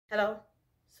Hello.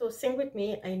 So sing with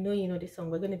me. I know you know this song.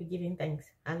 We're going to be giving thanks.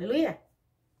 Hallelujah.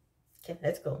 Okay,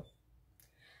 let's go.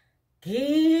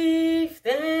 Give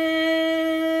thanks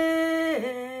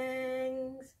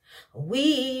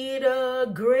with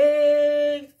a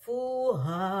grateful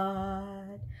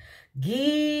heart.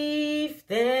 Give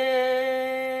thanks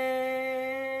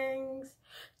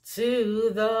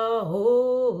to the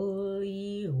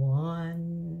Holy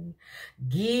One.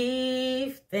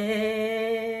 Give thanks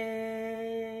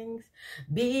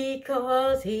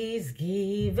because He's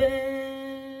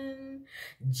given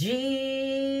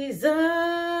Jesus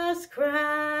Christ,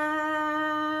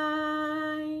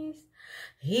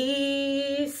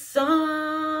 His Son.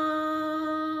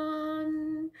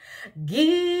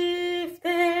 Give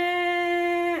thanks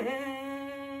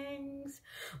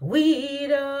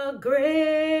with a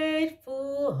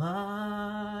grateful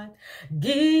heart.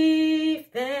 Give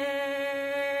thanks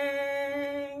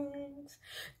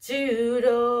to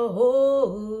the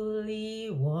Holy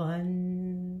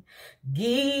One.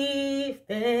 Give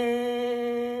thanks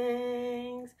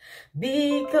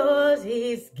because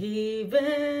He's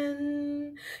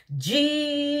given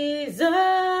Jesus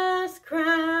Christ,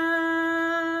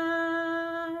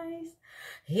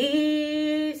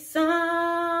 His Son.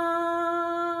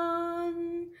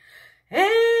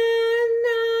 And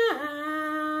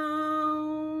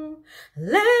now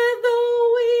let the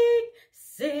weak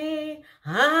say,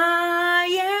 I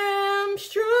am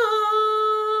strong.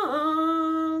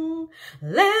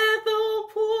 Let the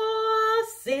poor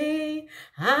say,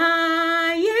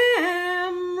 I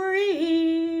am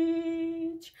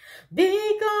rich,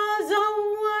 because of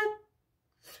what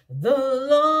the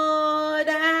Lord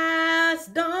has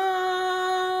done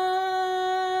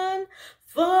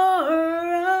for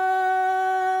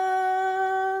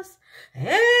us.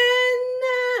 And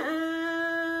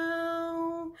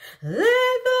now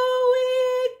let the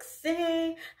weak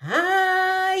say,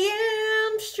 I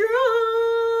am strong.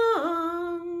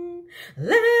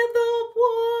 Let the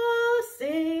poor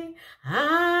say,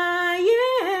 I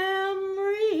am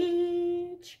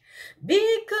rich,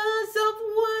 because of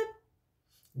what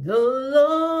the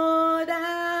Lord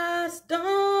has done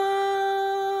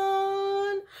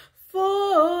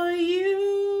for you.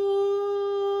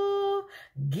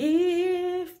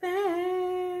 Give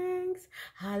thanks.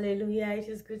 Hallelujah. It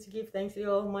is good to give thanks to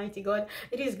the Almighty God.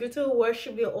 It is good to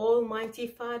worship the Almighty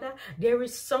Father. There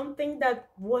is something that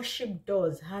worship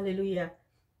does. Hallelujah.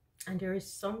 And there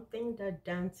is something that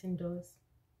dancing does.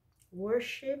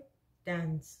 Worship,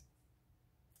 dance.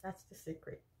 That's the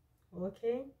secret.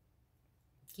 Okay?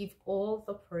 Give all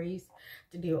the praise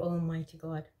to the Almighty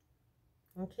God.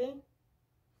 Okay?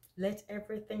 Let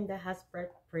everything that has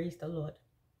breath praise the Lord.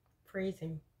 Praise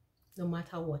Him, no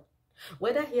matter what.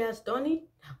 Whether He has done it,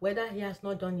 whether He has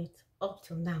not done it, up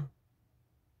till now.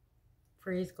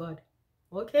 Praise God.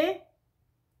 Okay?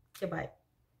 Goodbye.